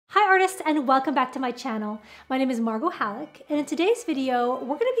Hi artists, and welcome back to my channel. My name is Margot Halleck, and in today's video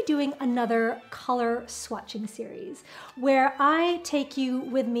we're going to be doing another color swatching series where I take you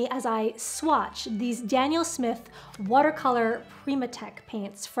with me as I swatch these Daniel Smith Watercolor Primatek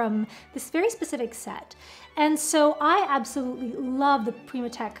paints from this very specific set. And so I absolutely love the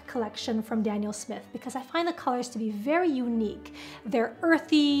Primatek collection from Daniel Smith because I find the colors to be very unique. They're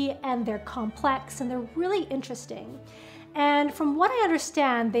earthy and they're complex and they're really interesting. And from what I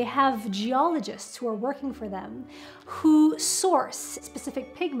understand, they have geologists who are working for them who source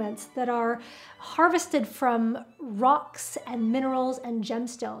specific pigments that are harvested from rocks and minerals and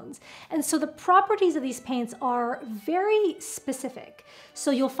gemstones. And so the properties of these paints are very specific.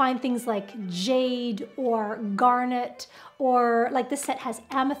 So you'll find things like jade or garnet, or like this set has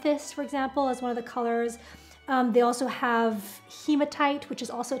amethyst, for example, as one of the colors. They also have hematite, which is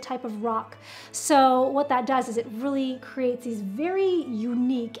also a type of rock. So what that does is it really creates these very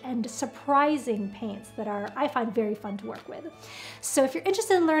unique and surprising paints that are, I find, very fun to work with. So if you're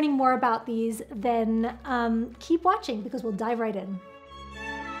interested in learning more about these, then keep watching because we'll dive right in.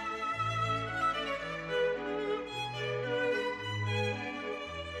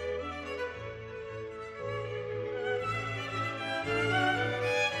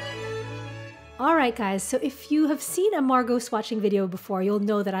 Alright guys, so if you have seen a Margot swatching video before, you'll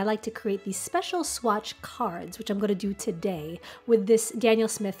know that I like to create these special swatch cards, which I'm going to do today with this Daniel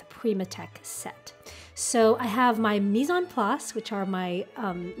Smith Primatek set. So I have my mise en place, which are my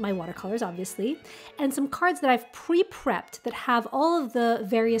watercolors, obviously, and some cards that I've pre-prepped that have all of the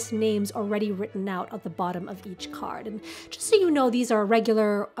various names already written out at the bottom of each card. And just so you know, these are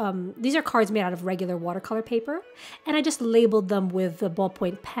cards made out of regular watercolor paper, and I just labeled them with the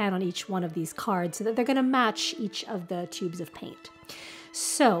ballpoint pen on each one of these cards so that they're going to match each of the tubes of paint.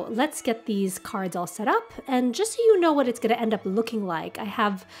 So let's get these cards all set up, and just so you know what it's going to end up looking like, I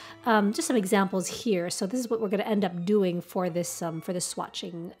have just some examples here. So this is what we're going to end up doing for this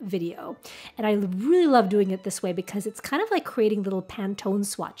swatching video, and I really love doing it this way because it's kind of like creating little Pantone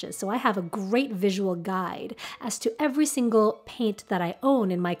swatches. So I have a great visual guide as to every single paint that I own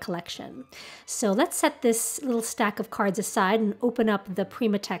in my collection. So let's set this little stack of cards aside and open up the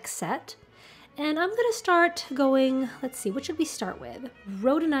Primatek set. And I'm going to start going, let's see, what should we start with?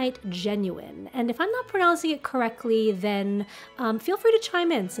 Rhodonite Genuine. And if I'm not pronouncing it correctly, then feel free to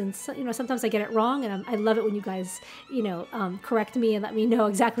chime in, since, you know, sometimes I get it wrong, and I love it when you guys, you know, correct me and let me know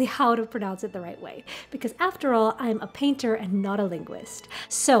exactly how to pronounce it the right way. Because after all, I'm a painter and not a linguist.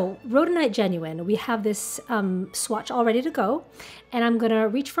 So, Rhodonite Genuine, we have this swatch all ready to go. And I'm going to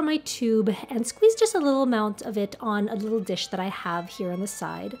reach for my tube and squeeze just a little amount of it on a little dish that I have here on the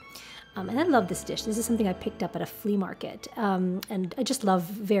side. And I love this dish. This is something I picked up at a flea market. And I just love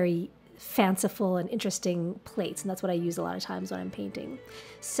very fanciful and interesting plates, and that's what I use a lot of times when I'm painting.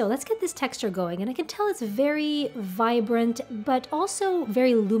 So let's get this texture going, and I can tell it's very vibrant, but also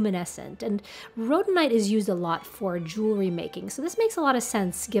very luminescent. And rhodonite is used a lot for jewelry making, so this makes a lot of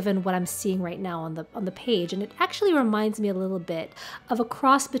sense given what I'm seeing right now on the page. And it actually reminds me a little bit of a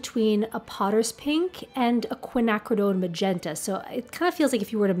cross between a potter's pink and a quinacridone magenta. So it kind of feels like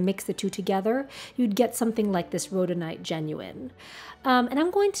if you were to mix the two together, you'd get something like this Rhodonite Genuine. And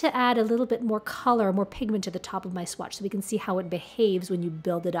I'm going to add a little bit more color, more pigment to the top of my swatch so we can see how it behaves when you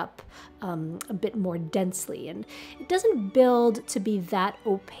build it up a bit more densely. And it doesn't build to be that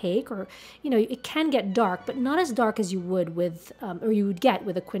opaque, or, you know, it can get dark, but not as dark as you would with, or you would get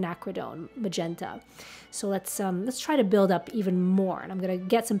with a quinacridone magenta. So let's try to build up even more. And I'm going to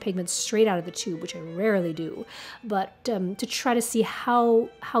get some pigment straight out of the tube, which I rarely do, but to try to see how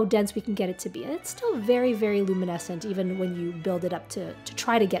dense we can get it to be. And it's still very, very luminescent even when you build it up to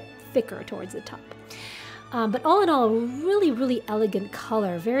try to get thicker towards the top. But all in all, a really, really elegant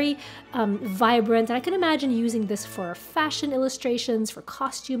color, very vibrant. And I can imagine using this for fashion illustrations, for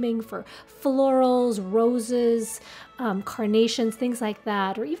costuming, for florals, roses, carnations, things like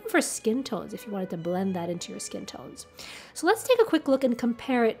that, or even for skin tones if you wanted to blend that into your skin tones. So let's take a quick look and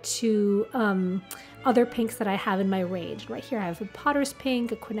compare it to other pinks that I have in my range. Right here I have a potter's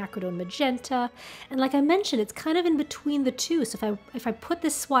pink, a quinacridone magenta, and like I mentioned, it's kind of in between the two. So if I put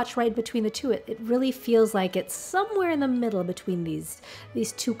this swatch right between the two, it really feels like it's somewhere in the middle between these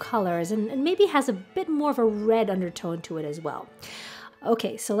two colors, and maybe has a bit more of a red undertone to it as well.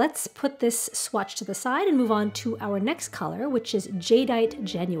 Okay, so let's put this swatch to the side and move on to our next color, which is Jadeite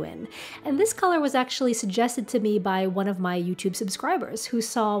Genuine. And this color was actually suggested to me by one of my YouTube subscribers who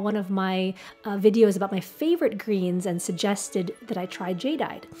saw one of my videos about my favorite greens and suggested that I try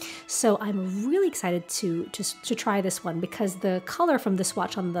jadeite. So I'm really excited to try this one because the color from the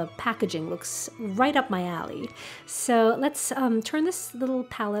swatch on the packaging looks right up my alley. So let's turn this little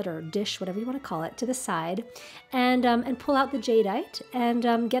palette or dish, whatever you want to call it, to the side and pull out the jadeite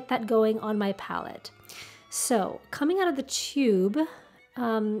and get that going on my palette. So coming out of the tube,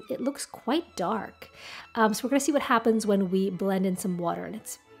 it looks quite dark. So we're going to see what happens when we blend in some water, and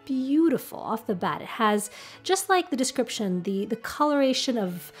it's beautiful off the bat. It has, just like the description, the coloration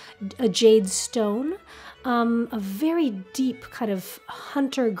of a jade stone, a very deep kind of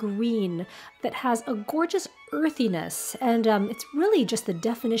hunter green that has a gorgeous earthiness, and it's really just the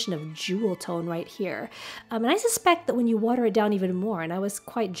definition of jewel tone right here. And I suspect that when you water it down even more, and I was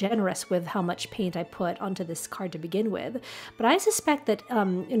quite generous with how much paint I put onto this card to begin with, but I suspect that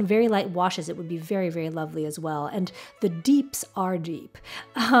in very light washes it would be very, very lovely as well. And the deeps are deep.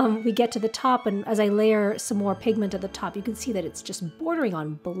 We get to the top, and as I layer some more pigment at the top, you can see that it's just bordering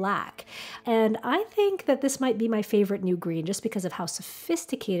on black. And I think that this might be my favorite new green just because of how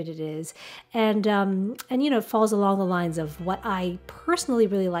sophisticated it is. And you know, it falls along the lines of what I personally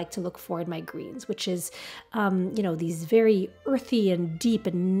really like to look for in my greens, which is, you know, these very earthy and deep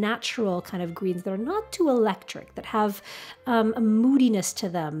and natural kind of greens that are not too electric, that have a moodiness to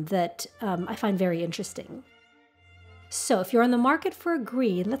them that I find very interesting. So if you're on the market for a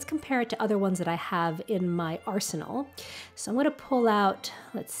green, let's compare it to other ones that I have in my arsenal. So I'm going to pull out,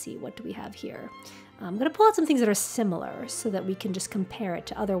 let's see, what do we have here? I'm going to pull out some things that are similar so that we can just compare it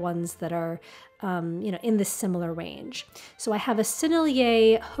to other ones that are, you know, in this similar range. So I have a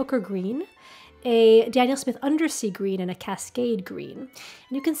Sennelier Hooker Green, a Daniel Smith Undersea Green, and a Cascade Green. And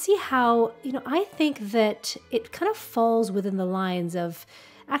you can see how, you know, I think that it kind of falls within the lines of,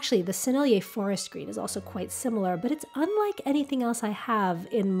 actually, the Sennelier Forest Green is also quite similar, but it's unlike anything else I have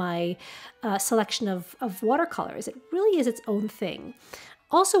in my selection of watercolors. It really is its own thing.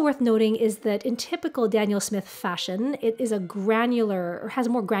 Also worth noting is that in typical Daniel Smith fashion, it is a granular, or has a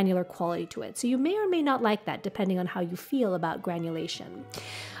more granular quality to it. So you may or may not like that depending on how you feel about granulation.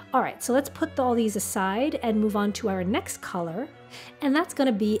 All right, so let's put all these aside and move on to our next color, and that's going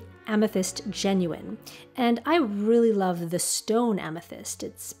to be Amethyst Genuine. And I really love the stone amethyst.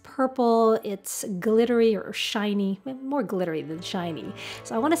 It's purple, it's glittery or shiny, more glittery than shiny.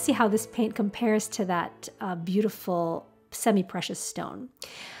 So I want to see how this paint compares to that beautiful semi-precious stone.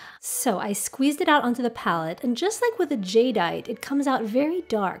 So I squeezed it out onto the palette, and just like with the jadeite, it comes out very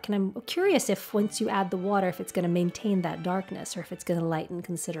dark, and I'm curious if once you add the water, if it's going to maintain that darkness or if it's going to lighten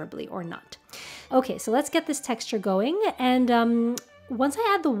considerably or not. Okay, so let's get this texture going, and once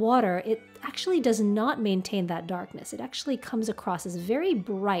I add the water, it actually does not maintain that darkness. It actually comes across as very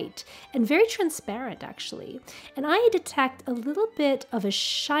bright and very transparent, actually. And I detect a little bit of a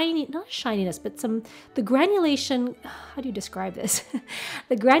shiny, not shininess, but the granulation, how do you describe this?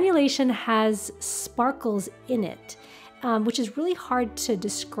 The granulation has sparkles in it. Which is really hard to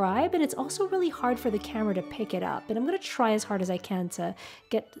describe, and it's also really hard for the camera to pick it up. And I'm going to try as hard as I can to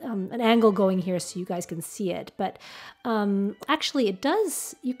get an angle going here so you guys can see it. But actually, it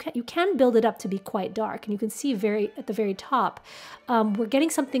does. You can build it up to be quite dark, and you can see at the very top, we're getting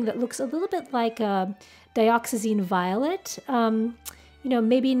something that looks a little bit like a dioxazine violet. You know,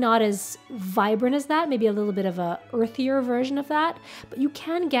 maybe not as vibrant as that, maybe a little bit of a earthier version of that, but you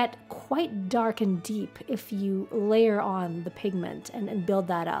can get quite dark and deep if you layer on the pigment and build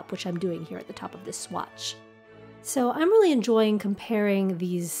that up, which I'm doing here at the top of this swatch. So I'm really enjoying comparing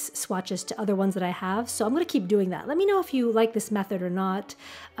these swatches to other ones that I have, so I'm going to keep doing that. Let me know if you like this method or not,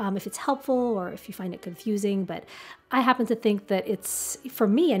 if it's helpful or if you find it confusing, but I happen to think that it's, for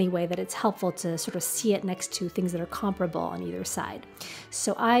me anyway, that it's helpful to sort of see it next to things that are comparable on either side.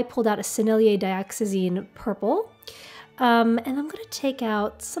 So I pulled out a Sennelier Dioxazine Purple, and I'm going to take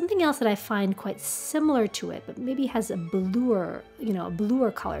out something else that I find quite similar to it, but maybe has a bluer, you know, a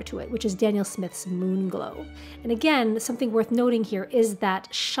bluer color to it, which is Daniel Smith's Moon Glow. And again, something worth noting here is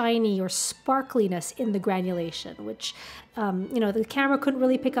that shiny or sparkliness in the granulation, which, you know, the camera couldn't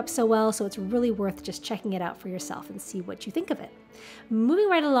really pick up so well, so it's really worth just checking it out for yourself and see what you think of it. Moving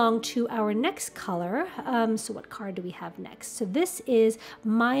right along to our next color. So what card do we have next? So this is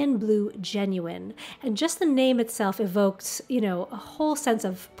Mayan Blue Genuine. And just the name itself evokes, a whole sense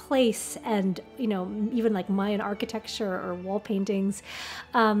of place and, even like Mayan architecture or wall paintings.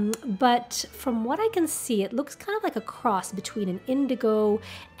 But from what I can see, it looks kind of like a cross between an indigo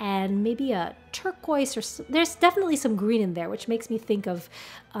and maybe a turquoise, or there's definitely some green in there, which makes me think of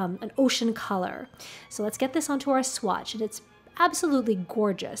an ocean color. So let's get this onto our swatch, and it's absolutely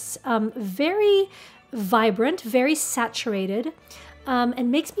gorgeous. Very vibrant, very saturated,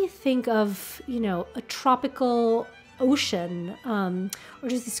 and makes me think of, a tropical ocean, or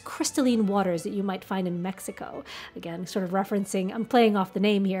just these crystalline waters that you might find in Mexico. Again, sort of referencing, I'm playing off the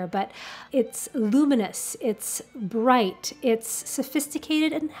name here, but it's luminous, it's bright, it's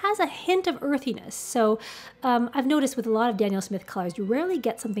sophisticated, and has a hint of earthiness. So I've noticed with a lot of Daniel Smith colors, you rarely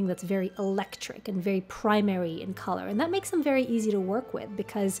get something that's very electric and very primary in color. And that makes them very easy to work with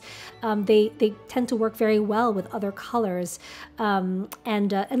because they tend to work very well with other colors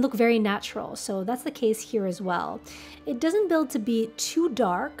and look very natural. So that's the case here as well. It doesn't build to be too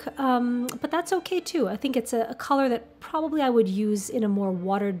dark, but that's okay too. I think it's a color that probably I would use in a more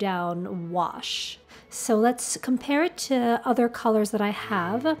watered down wash. So let's compare it to other colors that I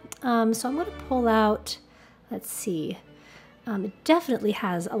have. So I'm going to pull out, let's see. It definitely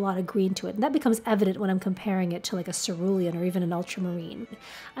has a lot of green to it, and that becomes evident when I'm comparing it to like a cerulean or even an ultramarine.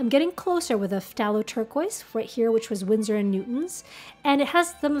 I'm getting closer with a phthalo turquoise right here, which was Winsor & Newton's, and it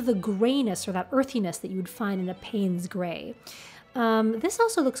has some of the grayness or that earthiness that you would find in a Payne's gray. This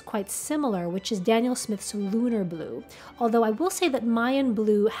also looks quite similar, which is Daniel Smith's Lunar Blue, although I will say that Mayan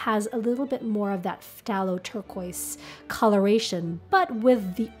Blue has a little bit more of that phthalo turquoise coloration, but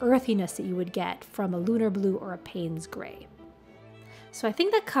with the earthiness that you would get from a Lunar Blue or a Payne's gray. So I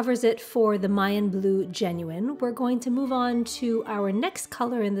think that covers it for the Mayan Blue Genuine. We're going to move on to our next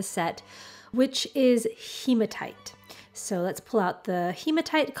color in the set, which is Hematite. So let's pull out the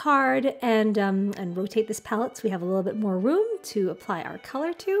Hematite card and rotate this palette so we have a little bit more room to apply our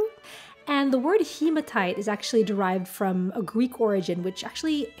color to. And the word hematite is actually derived from a Greek origin, which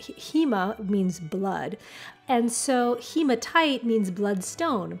actually hema means blood. And so hematite means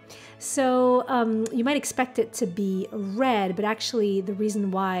bloodstone. So you might expect it to be red, but actually the reason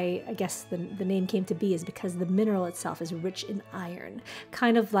why I guess the name came to be is because the mineral itself is rich in iron,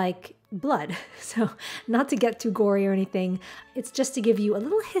 kind of like blood. So not to get too gory or anything, it's just to give you a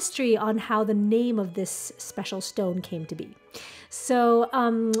little history on how the name of this special stone came to be. So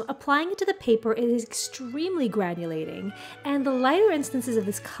applying it to the paper, it is extremely granulating, and the lighter instances of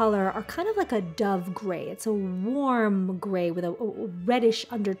this color are kind of like a dove gray. It's a warm gray with a reddish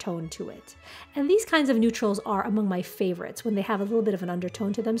undertone to it. And these kinds of neutrals are among my favorites when they have a little bit of an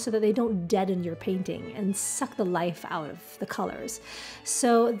undertone to them so that they don't deaden your painting and suck the life out of the colors.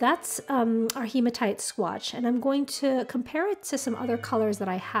 So that's our hematite swatch, and I'm going to compare it to some other colors that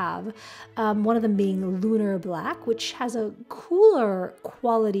I have, one of them being Lunar Black, which has a cooler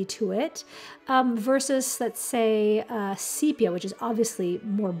quality to it, versus, let's say, sepia, which is obviously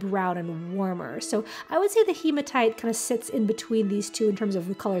more brown and warmer. So I would say the hematite kind of sits in between these two in terms of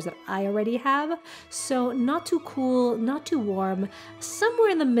the colors that I already have. So not too cool, not too warm,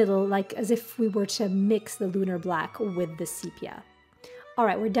 somewhere in the middle, like as if we were to mix the Lunar Black with the sepia. All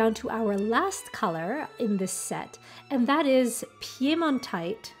right, we're down to our last color in this set, and that is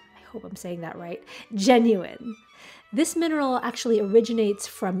Piemontite, I hope I'm saying that right, Genuine. This mineral actually originates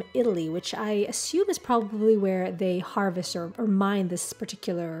from Italy, which I assume is probably where they harvest or mine this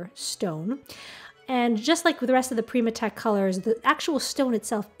particular stone. And just like with the rest of the Primatek colors, the actual stone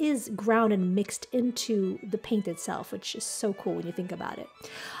itself is ground and mixed into the paint itself, which is so cool when you think about it.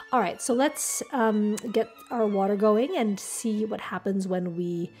 All right, so let's get our water going and see what happens when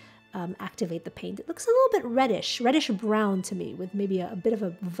we activate the paint. It looks a little bit reddish brown to me, with maybe a bit of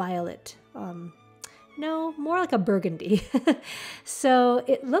a violet. No, more like a burgundy. So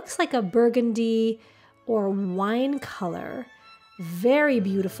it looks like a burgundy or wine color. Very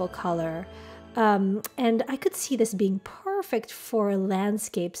beautiful color. And I could see this being perfect for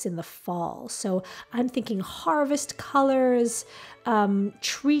landscapes in the fall. So I'm thinking harvest colors,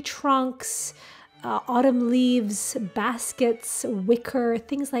 tree trunks, autumn leaves, baskets, wicker,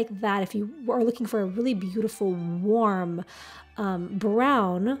 things like that. If you are looking for a really beautiful, warm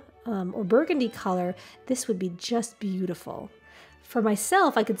brown or burgundy color, this would be just beautiful. For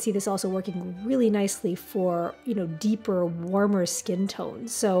myself, I could see this also working really nicely for, deeper, warmer skin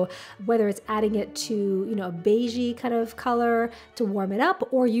tones. So whether it's adding it to, a beigey kind of color to warm it up,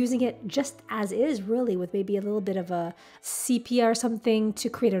 or using it just as is, really, with maybe a little bit of a sepia or something to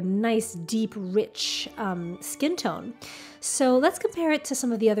create a nice, deep, rich skin tone. So let's compare it to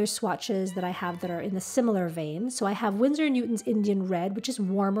some of the other swatches that I have that are in the similar vein. So I have Winsor & Newton's Indian Red, which is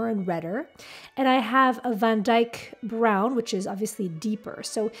warmer and redder. And I have a Van Dyke Brown, which is obviously deeper.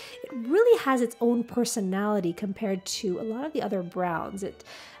 So it really has its own personality compared to a lot of the other browns. It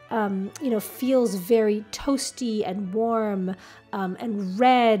feels very toasty and warm and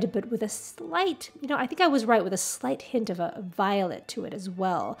red, but with a slight, I think I was right, with a slight hint of a violet to it as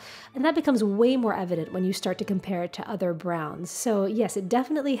well. And that becomes way more evident when you start to compare it to other browns. So yes, it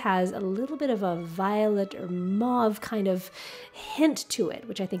definitely has a little bit of a violet or mauve kind of hint to it,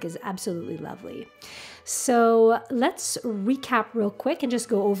 which I think is absolutely lovely. So let's recap real quick and just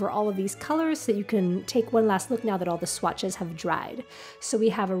go over all of these colors so that you can take one last look now that all the swatches have dried. So we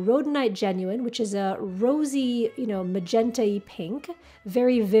have a Rhodonite Genuine, which is a rosy, magenta-y pink,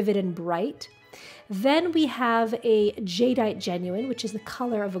 very vivid and bright. Then we have a Jadeite Genuine, which is the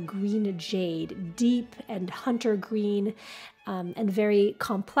color of a green jade, deep and hunter green, and very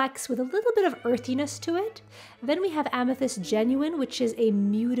complex with a little bit of earthiness to it. Then we have Amethyst Genuine, which is a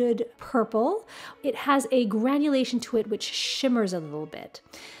muted purple. It has a granulation to it which shimmers a little bit.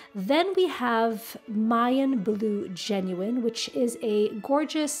 Then we have Mayan Blue Genuine, which is a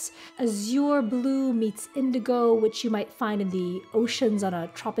gorgeous azure blue meets indigo, which you might find in the oceans on a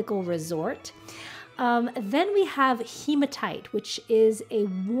tropical resort. Then we have Hematite, which is a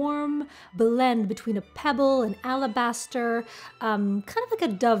warm blend between a pebble and alabaster, kind of like a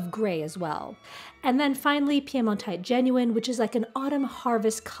dove gray as well. And then finally Piemontite Genuine, which is like an autumn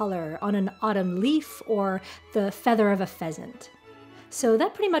harvest color on an autumn leaf or the feather of a pheasant. So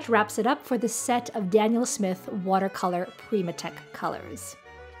that pretty much wraps it up for the set of Daniel Smith Watercolor Primatek colors.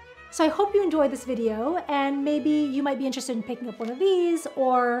 So I hope you enjoyed this video, and maybe you might be interested in picking up one of these,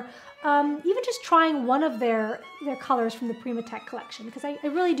 or even just trying one of their colors from the Primatek collection, because I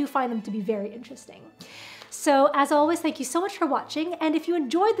really do find them to be very interesting. So as always, thank you so much for watching, and if you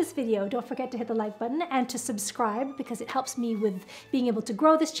enjoyed this video, don't forget to hit the like button and to subscribe, because it helps me with being able to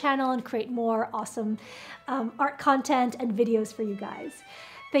grow this channel and create more awesome art content and videos for you guys.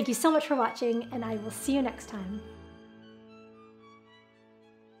 Thank you so much for watching, and I will see you next time.